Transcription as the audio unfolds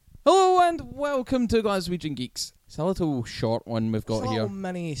And welcome to Glaswegian Geeks. It's a little short one we've got it's a here. little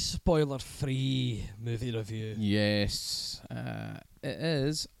mini spoiler-free movie review. Yes, it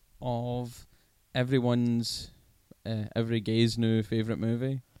is of everyone's, every gay's new favourite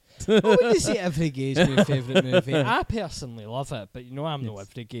movie. I wouldn't say every gay's new favourite movie. I personally love it, but I'm not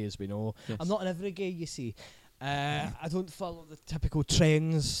every gay, as we know. Yes. I'm not an every gay, you see. I don't follow the typical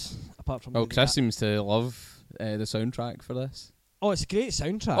trends, apart from... Well, Chris seems to love the soundtrack for this. Oh, it's a great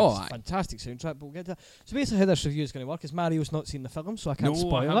soundtrack. Oh, it's a aye. fantastic soundtrack, but we'll get to that. So basically how this review is going to work is Mario's not seen the film, so I can't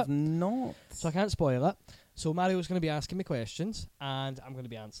spoil it. Not. So I can't spoil it. So Mario's going to be asking me questions, and I'm going to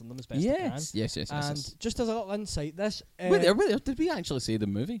be answering them as best I can. Yes. And just as a little insight, this... Wait there. Did we actually say the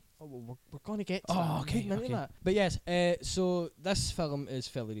movie? Oh, well, we're going to get to Oh, that. okay, We're getting into okay. that. But yes, so this film is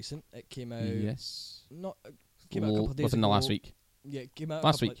fairly recent. It came out... Yes. Came out a couple of days Within ago. the last week. Yeah, it came out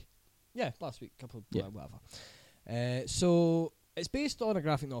Last a couple week. last week. Couple of... Yeah. Whatever. So it's based on a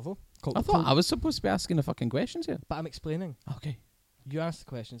graphic novel called... I thought I was supposed to be asking the fucking questions here. But I'm explaining. Okay. You ask the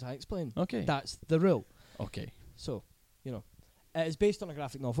questions, I explain. Okay. That's the rule. Okay. So, it is based on a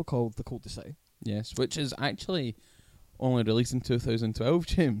graphic novel called The Cold City. Yes, which is actually only released in 2012,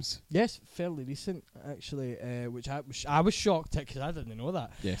 James. Yes, fairly recent, actually, which I was shocked at because I didn't know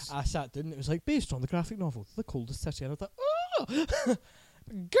that. Yes. I sat down and it was like, based on the graphic novel, The Coldest City. And I thought, oh,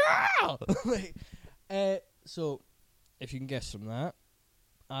 girl! So, if you can guess from that,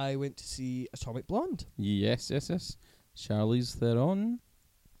 I went to see Atomic Blonde. Yes. Charlize Theron.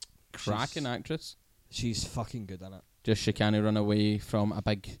 Cracking She's- actress. She's fucking good in it. Just she can't run away from a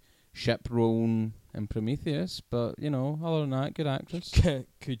big ship rolling in Prometheus, but, other than that, good actress.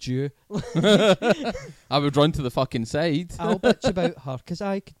 Could you? I would run to the fucking side. I'll bitch about her because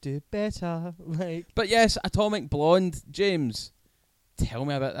I could do better. But yes, Atomic Blonde. James, tell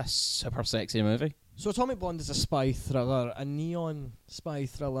me about this super sexy movie. So Atomic Blonde is a spy thriller, a neon spy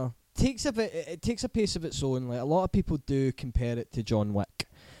thriller. It takes a pace of its own. Like a lot of people do compare it to John Wick,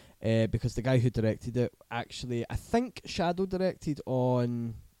 because the guy who directed it actually, I think, shadow directed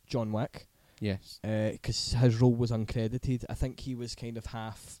on John Wick, Yes. because his role was uncredited. I think he was kind of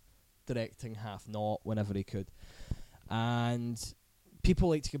half directing, half not, whenever he could. And people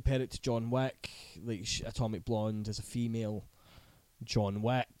like to compare it to John Wick, like Atomic Blonde is a female John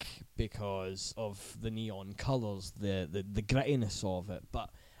Wick because of the neon colours, the grittiness of it.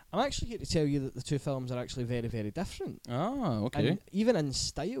 But I'm actually here to tell you that the two films are actually very, very different. Ah, okay. And even in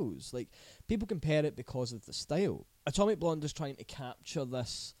styles. Like, people compare it because of the style. Atomic Blonde is trying to capture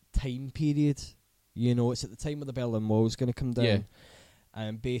this time period. It's at the time where the Berlin Wall is going to come down. Yeah.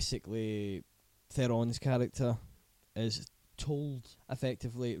 And basically, Theron's character is told,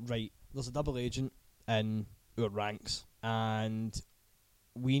 effectively, right, there's a double agent in our ranks, and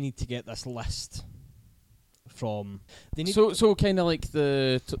we need to get this list from... So kind of like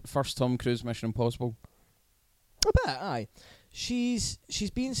the first Tom Cruise Mission Impossible. A bit, aye. She's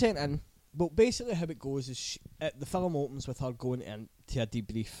being sent in, but basically how it goes is the film opens with her going into a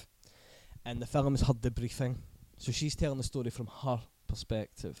debrief, and the film is her debriefing. So she's telling the story from her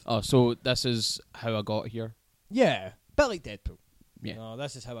perspective. Oh, so this is how I got here. Yeah, bit like Deadpool. Yeah. No,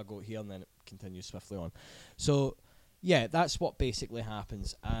 this is how I got here, and then it continues swiftly on. So, yeah, that's what basically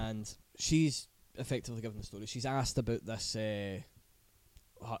happens, and she's effectively given the story. She's asked about this, a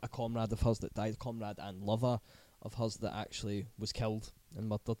comrade of hers that died, comrade and lover of hers that actually was killed and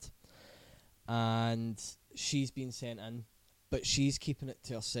murdered, and she's been sent in, but she's keeping it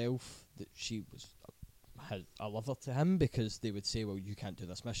to herself that she was a lover to him, because they would say, well, you can't do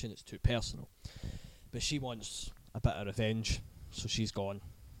this mission, it's too personal. But she wants a bit of revenge, so she's gone,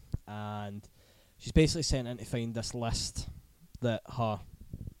 and she's basically sent in to find this list that her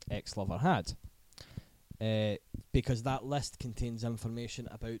ex-lover had, because that list contains information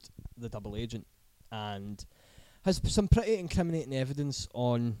about the double agent and has some pretty incriminating evidence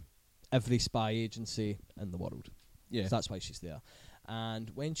on every spy agency in the world. Yeah. So that's why she's there.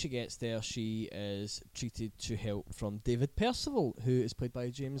 And when she gets there, she is treated to help from David Percival, who is played by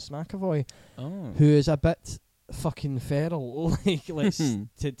James McAvoy, Oh. who is a bit fucking feral, like, let's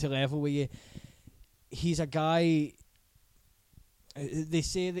to level with you. He's a guy. They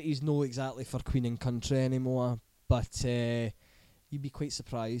say that he's no exactly for Queen and Country anymore, but you'd be quite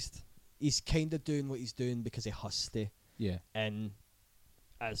surprised. He's kind of doing what he's doing because he has to, Yeah. and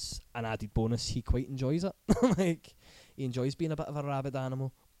as an added bonus, he quite enjoys it. Like, he enjoys being a bit of a rabid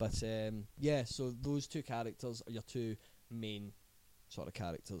animal. But yeah, so those two characters are your two main sort of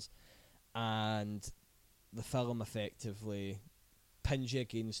characters, and the film effectively pins you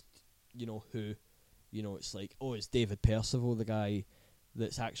against, who. It's like, oh, is David Percival the guy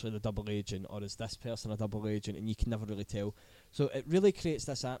that's actually the double agent, or is this person a double agent? And you can never really tell. So it really creates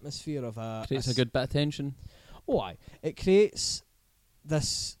this atmosphere of Creates a good bit of tension. Oh, aye. It creates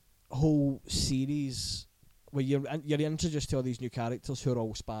this whole series where you're introduced to all these new characters who are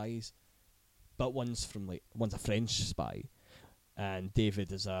all spies, but one's a French spy, and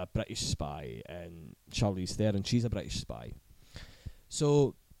David is a British spy, and Charlize Theron, she's a British spy.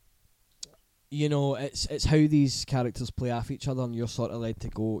 So, you know, it's how these characters play off each other, and you're sort of led to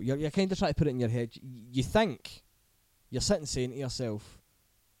go. You're kind of trying to put it in your head. You think you're sitting saying to yourself,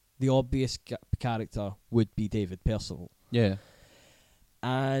 the obvious character would be David Percival. Yeah.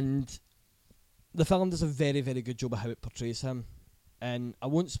 And the film does a very, very good job of how it portrays him. And I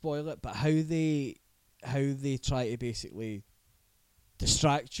won't spoil it, but how they try to basically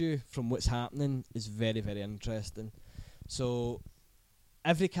distract you from what's happening is very, very interesting. So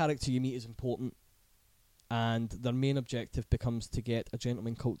every character you meet is important, and their main objective becomes to get a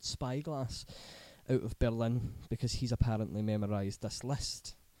gentleman called Spyglass out of Berlin, because he's apparently memorised this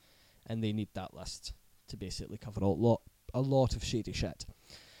list, and they need that list to basically cover a lot of shady shit.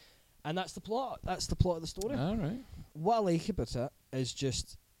 And that's the plot. That's the plot of the story. All right. What I like about it is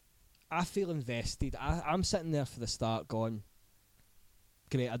just, I feel invested. I'm sitting there for the start going,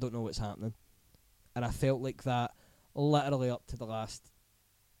 great, I don't know what's happening. And I felt like that literally up to the last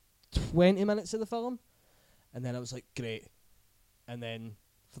 20 minutes of the film. And then I was like, great. And then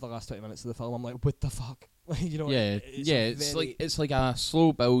for the last 20 minutes of the film, I'm like, what the fuck? You know, yeah, it's like a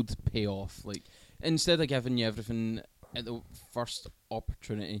slow build payoff. Like, instead of giving you everything at the first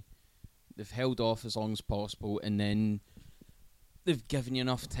opportunity, they've held off as long as possible, and then they've given you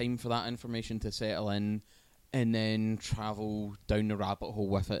enough time for that information to settle in, and then travel down the rabbit hole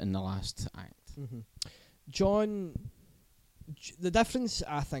with it in the last act. Mm-hmm. The difference,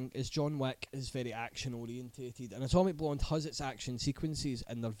 I think, is John Wick is very action orientated, and Atomic Blonde has its action sequences,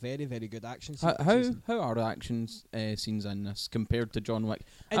 and they're very, very good action sequences. How are the action scenes in this compared to John Wick?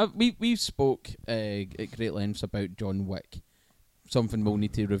 We spoke at great lengths about John Wick. Something we'll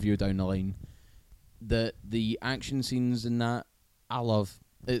need to review down the line. The action scenes in that, I love.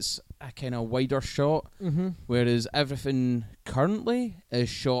 It's a kind of wider shot, whereas everything currently is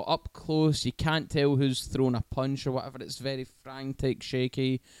shot up close. You can't tell who's throwing a punch or whatever. It's very frantic,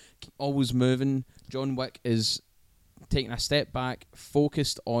 shaky, always moving. John Wick is taking a step back,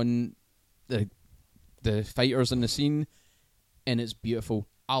 focused on the fighters in the scene, and it's beautiful.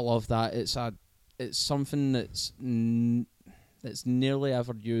 I love that. It's something that's nearly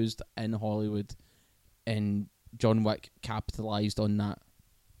ever used in Hollywood, and John Wick capitalised on that.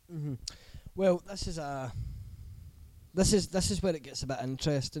 Mm-hmm. Well, this is where it gets a bit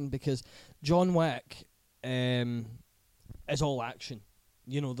interesting, because John Wick is all action.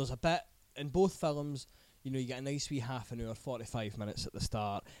 You know, there's a bit in both films. You know, you get a nice wee half an hour, 45 minutes at the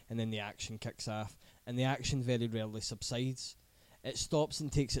start, and then the action kicks off, and the action very rarely subsides. It stops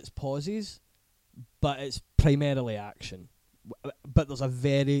and takes its pauses, but it's primarily action. But there's a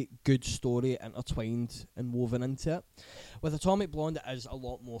very good story intertwined and woven into it. With Atomic Blonde, it is a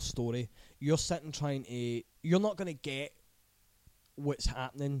lot more story. You're sitting you're not going to get what's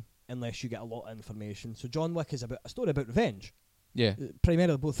happening unless you get a lot of information. So John Wick is a story about revenge. Yeah.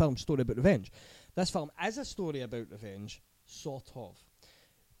 Primarily both films, story about revenge. This film is a story about revenge, sort of.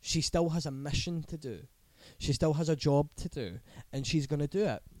 She still has a mission to do. She still has a job to do, and she's going to do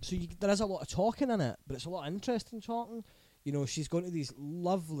it. So there is a lot of talking in it, but it's a lot of interesting talking. You know, she's going to these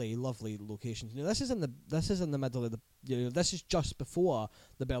lovely, lovely locations. You know, this is in the middle of the. You know, this is just before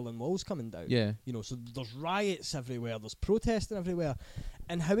the Berlin Wall's coming down. Yeah. You know, so there's riots everywhere. There's protesting everywhere,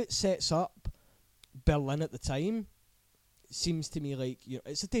 and how it sets up Berlin at the time seems to me like, you know,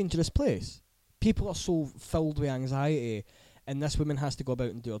 it's a dangerous place. People are so filled with anxiety, and this woman has to go about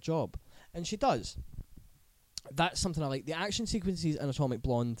and do her job, and she does. That's something I like. The action sequences in Atomic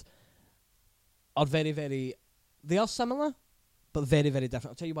Blonde are very, very. They are similar, but very, very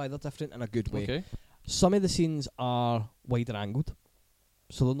different. I'll tell you why they're different in a good way. Okay. Some of the scenes are wider angled,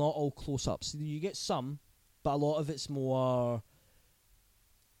 so they're not all close-ups. You get some, but a lot of it's more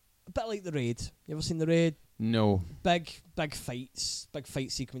a bit like The Raid. You ever seen The Raid? No. Big fights, big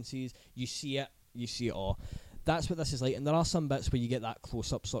fight sequences. You see it all. That's what this is like. And there are some bits where you get that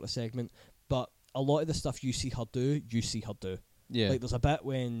close-up sort of segment, but a lot of the stuff you see her do. Yeah. Like there's a bit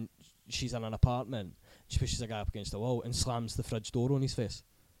when she's in an apartment, she pushes a guy up against the wall and slams the fridge door on his face.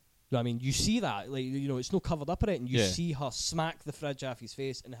 You know what I mean? You see that, like, you know, it's not covered up in it, and you see her smack the fridge off his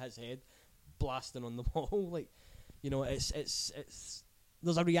face and his head blasting on the wall. Like, you know, it's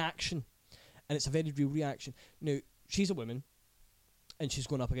there's a reaction, and it's a very real reaction. Now, she's a woman, and she's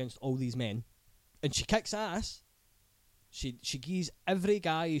going up against all these men, and she kicks ass, She gives every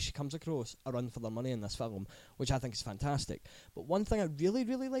guy she comes across a run for their money in this film, which I think is fantastic. But one thing I really,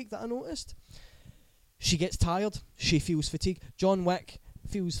 really like that I noticed, she gets tired, she feels fatigue. John Wick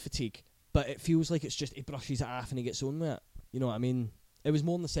feels fatigue, but it feels like it's just he brushes it off and he gets on with it. You know what I mean? It was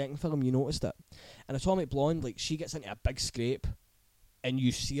more in the second film you noticed it. And Atomic Blonde, like, she gets into a big scrape and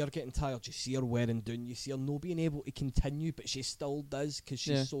you see her getting tired, you see her wearing down, you see her not being able to continue, but she still does because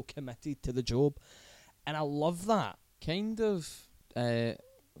she's so committed to the job. And I love that. Kind of like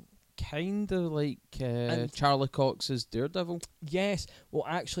Charlie Cox's Daredevil. Yes. Well,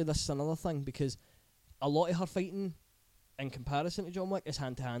 actually, this is another thing, because a lot of her fighting, in comparison to John Wick, is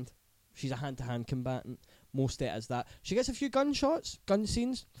hand-to-hand. She's a hand-to-hand combatant. Most of it is that. She gets a few gun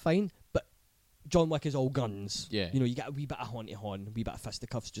scenes, fine, but John Wick is all guns. Yeah. You know, you get a wee bit of horn, a wee bit of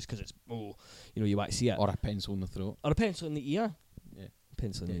fisticuffs just because it's, you want to see it. Or a pencil in the throat. Or a pencil in the ear. Yeah.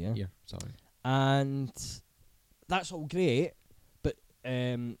 Pencil in the ear. Sorry. And that's all great, but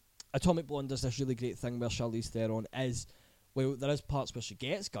Atomic Blonde does this really great thing where Charlize Theron is, well, there is parts where she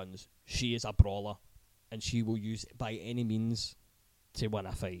gets guns, she is a brawler, and she will use it by any means to win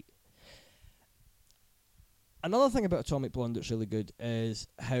a fight. Another thing about Atomic Blonde that's really good is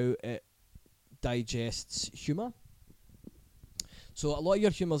how it digests humour. So a lot of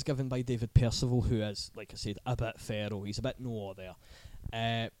your humour is given by David Percival, who is, like I said, a bit feral. He's a bit no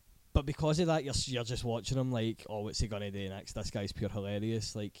there. But because of that, you're just watching him like, oh, what's he going to do next? This guy's pure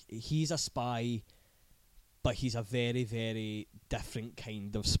hilarious. Like, he's a spy, but he's a very, very different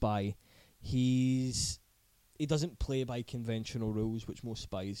kind of spy. He doesn't play by conventional rules, which most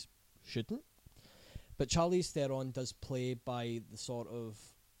spies shouldn't. But Charlize Theron does play by the sort of...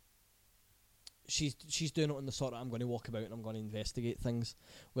 She's doing it on the sort of, I'm going to walk about and I'm going to investigate things.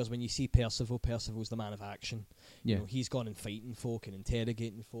 Whereas when you see Percival's the man of action. Yeah. You know, he's gone and fighting folk and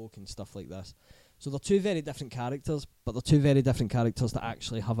interrogating folk and stuff like this. So they're two very different characters, but they're two very different characters that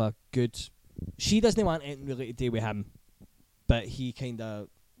actually have a good... She doesn't want anything really to do with him, but he kind of...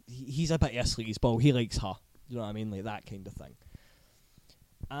 He's a bit of a sleazeball. He likes her. You know what I mean? Like that kind of thing.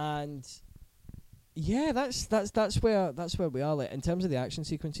 And... yeah, that's where we are. Like, in terms of the action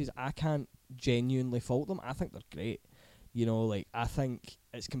sequences, I can't genuinely fault them. I think they're great. You know, like, I think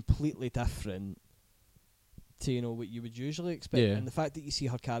it's completely different to, you know, what you would usually expect. Yeah. And the fact that you see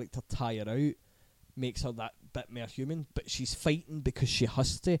her character tire out makes her that bit more human, but she's fighting because she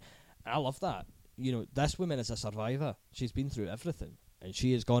has to. I love that. You know, this woman is a survivor. She's been through everything, and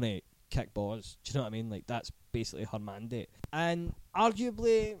she is gonna kick balls. Do you know what I mean? Like, that's basically her mandate. And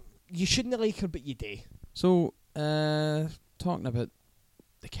arguably, you shouldn't like her, but you do. So, talking about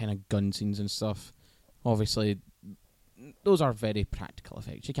the kind of gun scenes and stuff, obviously, those are very practical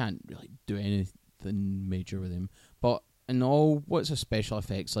effects. You can't really do anything major with them. But in all, what's the special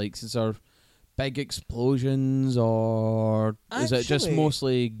effects like? Is there big explosions, or is it just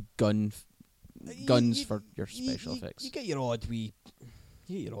mostly guns for your special effects? You get your odd wee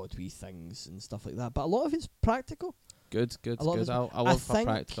things and stuff like that, but a lot of it's practical. Good. I love a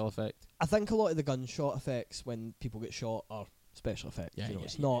practical effect. I think a lot of the gunshot effects when people get shot are special effects.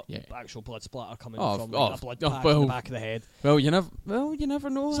 It's not actual blood splatter coming from a blood pack in the back of the head. Well, you never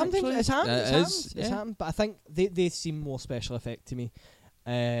know. Sometimes actually. It's happened, but I think they seem more special effect to me,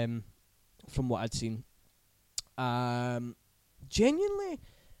 from what I'd seen. Genuinely,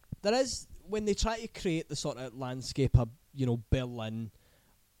 there is, when they try to create the sort of landscape of, you know, Berlin,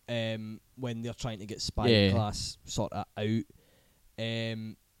 when they're trying to get spy class sort of out,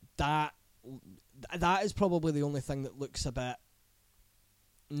 that is probably the only thing that looks a bit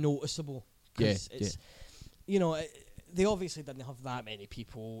noticeable. It's, you know, they obviously didn't have that many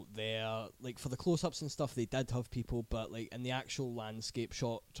people there. Like, for the close-ups and stuff, they did have people, but like in the actual landscape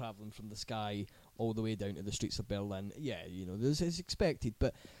shot, travelling from the sky all the way down to the streets of Berlin, you know, this is expected.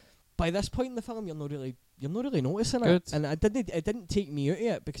 But by this point in the film, you're not really noticing it, and it didn't take me out of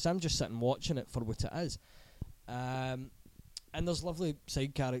it because I'm just sitting watching it for what it is. And there's lovely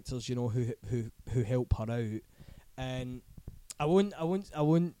side characters, you know, who help her out, and I won't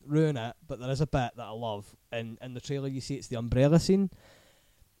ruin it, but there is a bit that I love. In the trailer, you see it's the umbrella scene.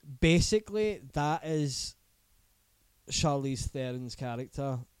 Basically, that is Charlize Theron's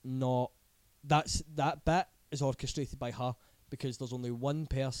character. That bit is orchestrated by her because there's only one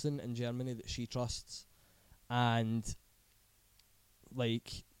person in Germany that she trusts, and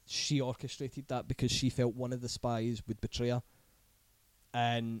like, she orchestrated that because she felt one of the spies would betray her,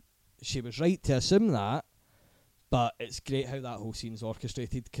 and she was right to assume that. But it's great how that whole scene's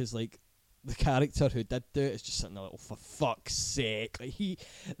orchestrated, because like, the character who did do it is just sitting there like, oh, for fuck's sake, like,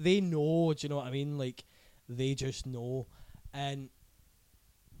 they know, do you know what I mean? Like, they just know. And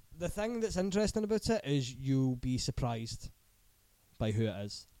the thing that's interesting about it is you'll be surprised by who it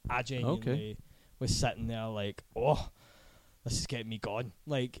is. I genuinely was sitting there like, oh, this is getting me going.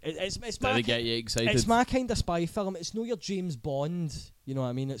 Like, it's Did my it get you excited? it's my kind of spy film. It's no your James Bond. You know what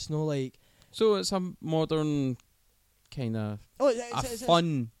I mean? It's no like. So it's a modern kind of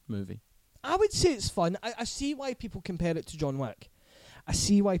fun movie. I would say it's fun. I see why people compare it to John Wick.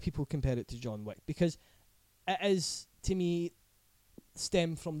 Because it is, to me,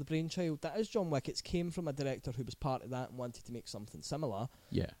 stemmed from the brainchild that is John Wick. It's came from a director who was part of that and wanted to make something similar.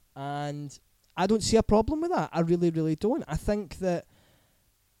 Yeah. And I don't see a problem with that. I really, really don't. I think that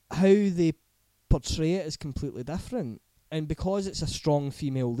how they portray it is completely different. And because it's a strong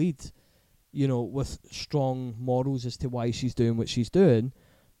female lead, you know, with strong morals as to why she's doing what she's doing,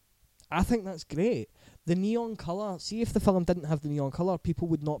 I think that's great. The neon colour, see if the film didn't have the neon colour, people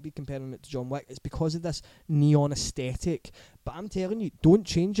would not be comparing it to John Wick. It's because of this neon aesthetic. But I'm telling you, don't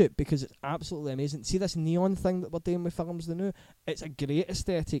change it because it's absolutely amazing. See this neon thing that we're doing with films now? It's a great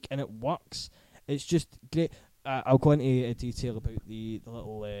aesthetic and it works. It's just great. I'll go into detail about the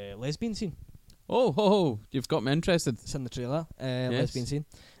little lesbian scene. Oh, you've got me interested. It's in the trailer, lesbian scene.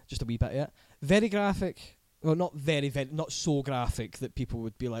 Just a wee bit of it. Very graphic. Well, not not so graphic that people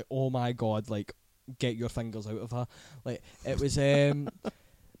would be like, oh my god, like, get your fingers out of her. Like, it was, it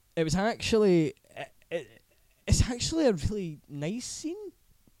was actually, it's actually a really nice scene.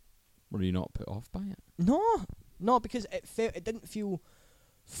 Were you not put off by it? No, because it didn't feel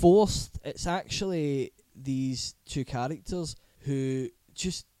forced. It's actually these two characters who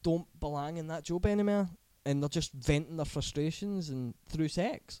just don't belong in that job anymore, and they're just venting their frustrations and through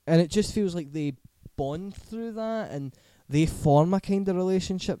sex, and it just feels like they bond through that and they form a kind of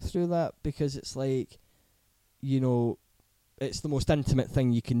relationship through that, because it's like, you know, it's the most intimate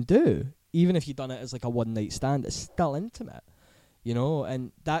thing you can do. Even if you've done it as like a one night stand, it's still intimate, you know.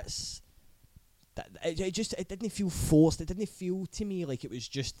 And that's that. It didn't feel forced. It didn't feel to me like it was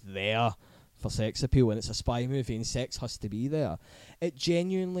just there for sex appeal, and it's a spy movie and sex has to be there. It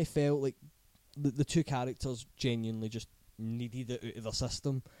genuinely felt like the two characters genuinely just needed it out of their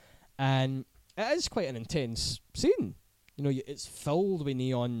system, and it is quite an intense scene. You know, it's filled with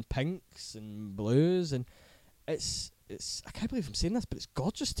neon pinks and blues, and it's I can't believe I'm saying this, but it's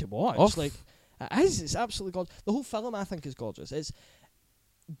gorgeous to watch. Like, it is. It's absolutely gorgeous. The whole film, I think, is gorgeous.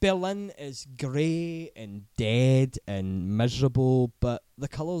 Berlin is grey and dead and miserable, but the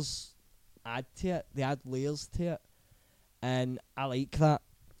colours add to it. They add layers to it, and I like that.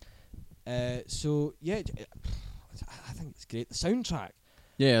 So yeah, I think it's great. The soundtrack.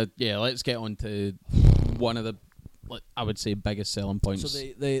 Yeah. Let's get on to one of the, I would say, biggest selling points. So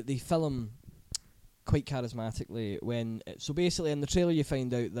the film, quite charismatically, so basically in the trailer you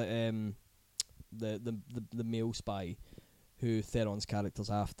find out that the male spy who Theron's character's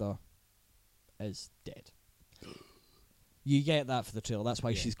after is dead. You get that for the trailer. That's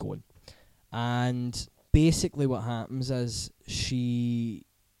why she's going. And basically what happens is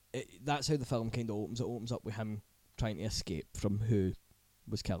that's how the film kind of opens. It opens up with him trying to escape from who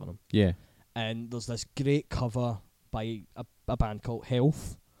was killing him. Yeah. And there's this great cover by a band called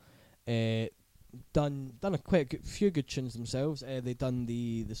Health. Done a few good tunes themselves. They done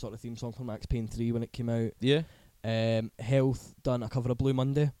the sort of theme song for Max Payne 3 when it came out. Yeah. Health done a cover of Blue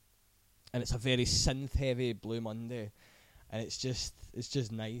Monday, and it's a very synth heavy Blue Monday, and it's just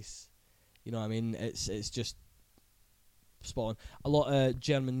nice. You know what I mean? It's just spot on. A lot of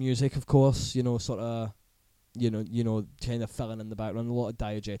German music, of course. You know, sort of. You know, kind of filling in the background. A lot of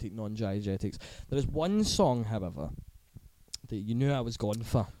diegetic, non-diegetics. There is one song, however, that you knew I was going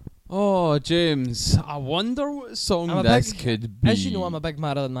for. Oh, James, I wonder what song this could be. As you know, I'm a big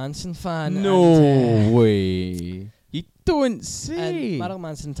Marilyn Manson fan. No way. You don't say. And Marilyn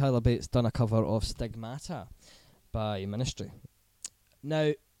Manson and Tyler Bates done a cover of Stigmata by Ministry.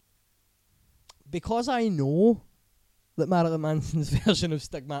 Now, because I know that Marilyn Manson's version of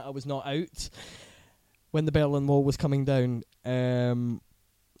Stigmata was not out when the Berlin Wall was coming down,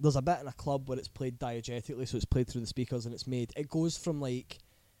 there's a bit in a club where it's played diegetically, so it's played through the speakers, and it goes from like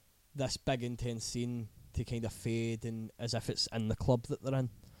this big intense scene to kind of fade, and as if it's in the club that they're in.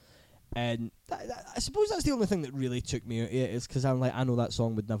 And I suppose that's the only thing that really took me out of it, is because I'm like, I know that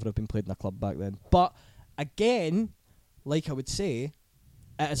song would never have been played in a club back then. But again, like I would say,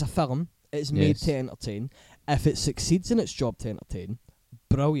 it is a film. It's made to entertain. If it succeeds in its job to entertain,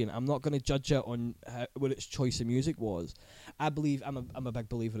 brilliant. I'm not going to judge it on what its choice of music was. I'm a big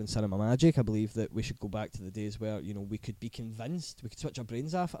believer in cinema magic. I believe that we should go back to the days where, you know, we could be convinced, we could switch our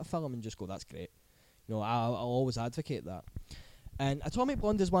brains off at a film and just go, that's great. You know, I'll always advocate that. And Atomic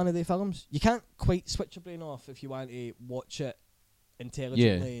Blonde is one of the films. You can't quite switch your brain off if you want to watch it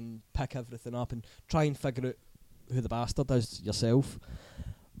intelligently and pick everything up and try and figure out who the bastard is yourself.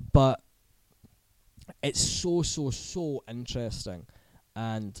 But it's so interesting,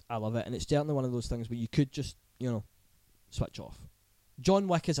 and I love it. And it's certainly one of those things where you could just, switch off. John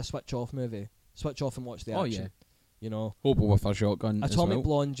Wick is a switch off movie. Switch off and watch the action. You know, Hobo with a shotgun. Atomic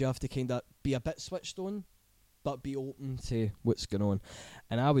Blonde, you have to kind of be a bit switched on, but be open to what's going on.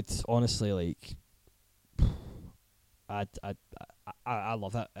 And I would honestly like, I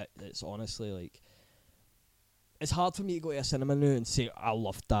love it. It's honestly like, it's hard for me to go to a cinema now and say I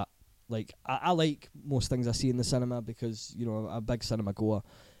loved that. Like I like most things I see in the cinema because I'm a big cinema goer.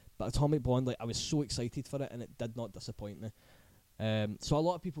 But Atomic Blonde, like I was so excited for it and it did not disappoint me. So a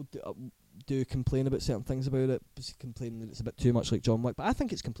lot of people do complain about certain things about it, complaining that it's a bit too much like John Wick. But I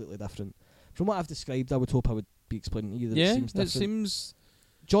think it's completely different. From what I've described, I would hope I would be explaining to you that it seems different. It seems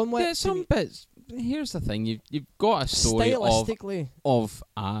John Wick. Yeah, some bits. Here's the thing: you've got a story stylistically of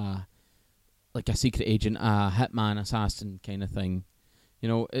like a secret agent, a hitman, assassin kind of thing.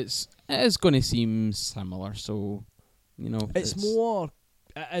 It is going to seem similar. So, it's more.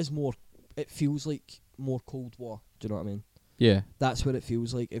 It is more. It feels like more Cold War. Do you know what I mean? Yeah, that's what it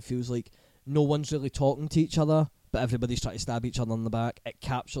feels like. It feels like no one's really talking to each other, but everybody's trying to stab each other in the back. It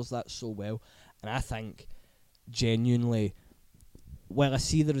captures that so well, and I think genuinely, while I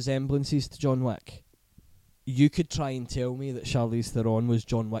see the resemblances to John Wick, you could try and tell me that Charlize Theron was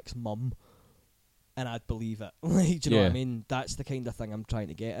John Wick's mum, and I'd believe it. Like, do you know what I mean? That's the kind of thing I'm trying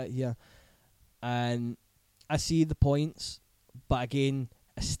to get at here. And I see the points, but again,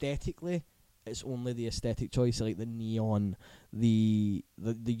 aesthetically, it's only the aesthetic choice, like the neon, the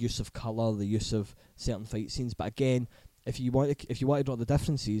use of colour, the use of certain fight scenes. But again, if you want to draw the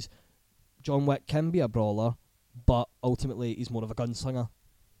differences, John Wick can be a brawler, but ultimately he's more of a gunslinger.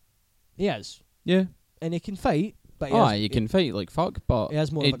 He is. Yeah. And he can fight, but he can fight like fuck, but he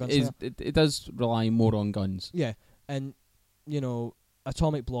has more of a gunslinger. It does rely more on guns. Yeah, and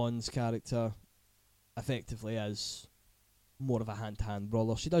Atomic Blonde's character effectively is more of a hand-to-hand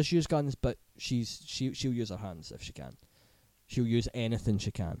brawler. She does use guns, but she'll use her hands if she can. She'll use anything she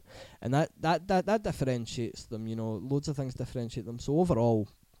can, and that differentiates them. Loads of things differentiate them. So overall,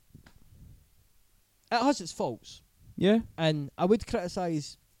 it has its faults. Yeah, and I would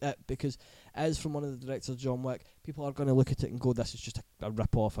criticise it because, as from one of the directors of John Wick, people are going to look at it and go, "This is just a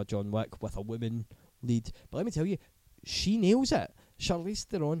rip-off of John Wick with a woman lead." But let me tell you, she nails it. Charlize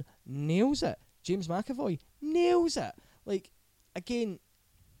Theron nails it. James McAvoy nails it. Like, again,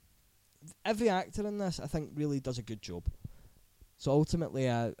 every actor in this, I think, really does a good job. So ultimately,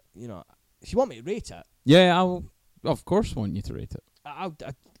 if you want me to rate it... Yeah, I'll, of course, want you to rate it. I'd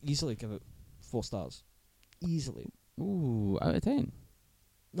easily give it 4 stars. Easily. Ooh, out of 10?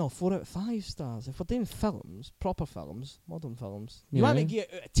 No, 4 out of 5 stars. If we're doing films, proper films, modern films... Yeah. You want me to give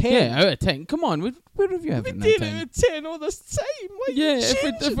it out of 10? Yeah, out of 10. Come on, we review everything out of 10. We've been doing it out of 10 all this time. Why yeah,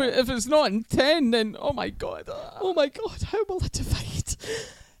 if it's not in 10, then oh my god. Oh my god, how will it divide?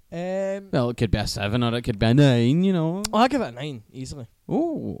 Well, it could be a 7 or it could be a 9, I'll give it a 9, easily.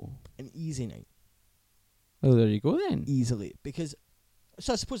 Oh. An easy 9. Well, there you go then. Easily. Because,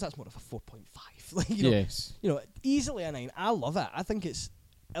 so I suppose that's more of a 4.5. Like, yes. Easily a 9. I love it. I think it's,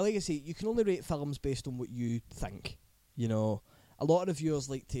 like I say, you can only rate films based on what you think. A lot of reviewers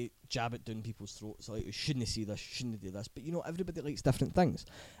like to jab it down people's throats, like, you shouldn't see this, you shouldn't do this. But, everybody likes different things.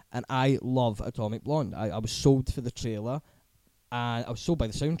 And I love Atomic Blonde. I was sold for the trailer, and I was sold by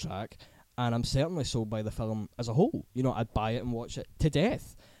the soundtrack, and I'm certainly sold by the film as a whole. I'd buy it and watch it to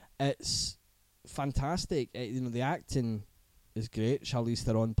death. It's fantastic. The acting is great. Charlize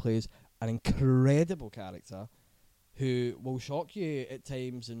Theron plays an incredible character who will shock you at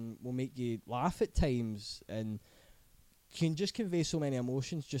times and will make you laugh at times, and can just convey so many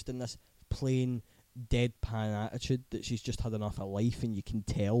emotions just in this plain deadpan attitude that she's just had enough of life, and you can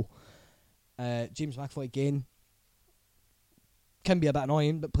tell. James McAvoy again can be a bit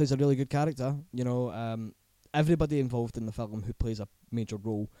annoying, but plays a really good character. Everybody involved in the film who plays a major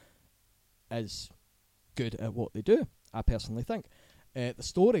role is good at what they do, I personally think. The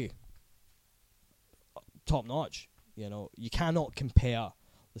story, top notch. You cannot compare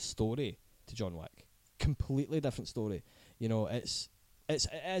the story to John Wick. Completely different story. It's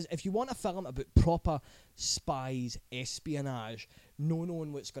if you want a film about proper spies, espionage, no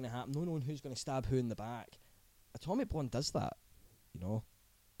knowing what's going to happen, no knowing who's going to stab who in the back, Atomic Blonde does that.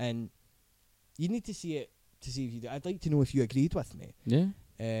 And you need to see it to see if you do. I'd like to know if you agreed with me.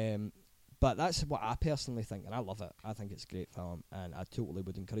 Yeah. But that's what I personally think, and I love it. I think it's a great film, and I totally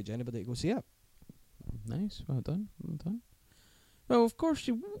would encourage anybody to go see it. Nice, well done. Well, of course,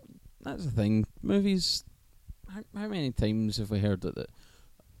 that's the thing. Movies how many times have we heard that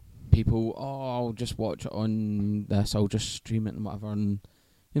people, I'll just watch it on this, I'll just stream it and whatever, and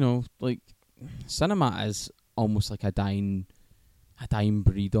like cinema is almost like a dying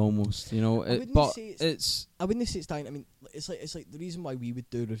breed almost, I wouldn't but say I wouldn't say it's dying. I mean, it's like the reason why we would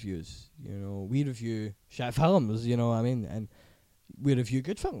do reviews. We review shit films. And we review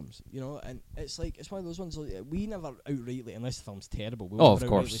good films. And it's one of those ones. We never outrightly, unless the film's terrible, we of never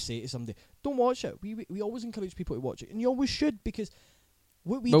course outrightly say to somebody, "Don't watch it." We always encourage people to watch it, and you always should, because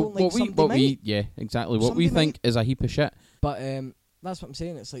what we don't like, somebody might. Yeah, exactly. What we think is a heap of shit. But that's what I'm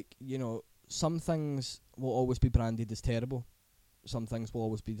saying. It's like, some things will always be branded as terrible. Some things will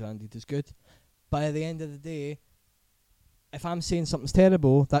always be branded as good. But at the end of the day, if I'm saying something's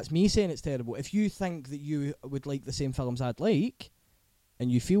terrible, that's me saying it's terrible. If you think that you would like the same films I'd like,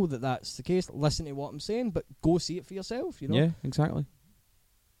 and you feel that that's the case, listen to what I'm saying, but go see it for yourself, Yeah, exactly.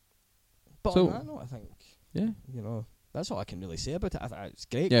 But on that note, I think, yeah, that's all I can really say about it. It's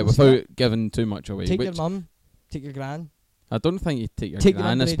great. Yeah, without giving too much away. Take your mum, take your gran. I don't think you take your Take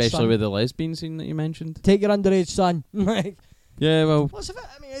gran, your underage especially son. with the lesbian scene that you mentioned. Take your underage son. Yeah, well, What's it?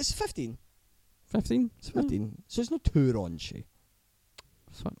 I mean, it's 15. 15? It's 15. So it's not too raunchy.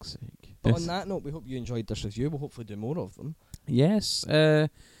 Fuck's sake. But on that note, we hope you enjoyed this review. We'll hopefully do more of them. Yes. Well,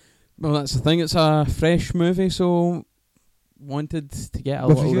 that's the thing. It's a fresh movie, so wanted to get a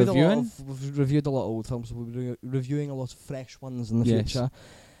little review in. We've reviewed a lot of old films, so we'll be reviewing a lot of fresh ones in the Yes. future.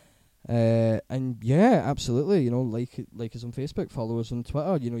 And yeah, absolutely. Like us on Facebook, follow us on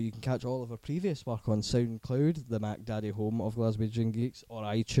Twitter. You can catch all of our previous work on SoundCloud, the Mac Daddy home of Glaswegian Geeks, or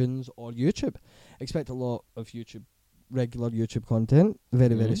iTunes, or YouTube. Expect a lot of regular YouTube content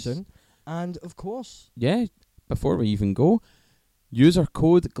very, very Yes. soon. And of course, Yeah, before we even go, use our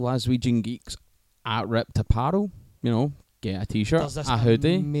code Glaswegian Geeks at Ripped Apparel. Get a t-shirt, there's this a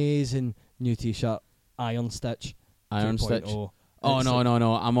hoodie, amazing new T-shirt, Iron Stitch. Iron 2.0. Stitch. Oh, no.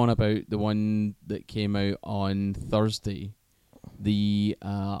 I'm on about the one that came out on Thursday. The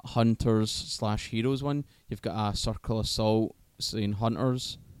Hunters/Heroes one. You've got a circle of salt saying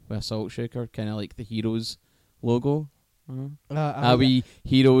Hunters with a salt shaker, kind of like the Heroes logo. A wee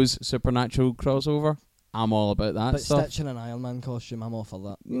Heroes Supernatural crossover. I'm all about that but stuff. Stitch in an Iron Man costume, I'm all for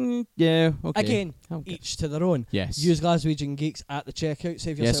that. Yeah, okay. Again, Okay. each to their own. Yes. Use Glaswegian Geeks at the checkout.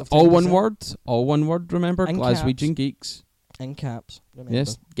 Save Yes, yourself all 10%. one word, remember? In Glaswegian caps. Geeks. In caps. Remember.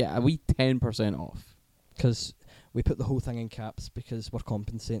 Yes, get a wee 10% off. Because we put the whole thing in caps because we're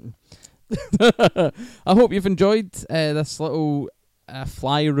compensating. I hope you've enjoyed this little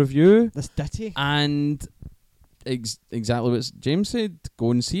fly review. This ditty. And exactly what James said, go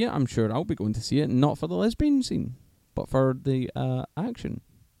and see it. I'm sure I'll be going to see it, not for the lesbian scene, but for the action.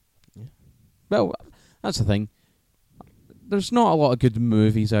 Yeah. Well, that's the thing. There's not a lot of good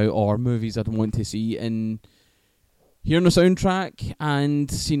movies out, or movies I'd want to see, and hearing the soundtrack and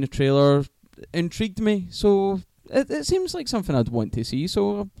seeing the trailer intrigued me, so it seems like something I'd want to see,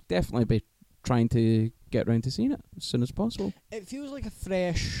 so I'll definitely be trying to get around to seeing it as soon as possible. It feels like a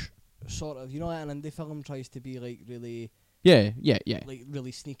fresh sort of, like an indie film tries to be like really, Yeah. like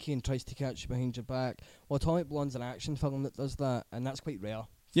really sneaky and tries to catch you behind your back. Well, Atomic Blonde's an action film that does that, and that's quite rare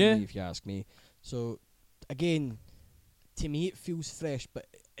for me, if you ask me. So again, to me it feels fresh, but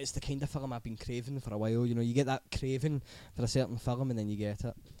it's the kind of film I've been craving for a while. You get that craving for a certain film and then you get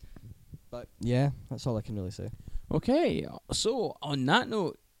it. But yeah, that's all I can really say. Okay, so on that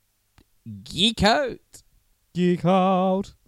note, geek out. Geek out.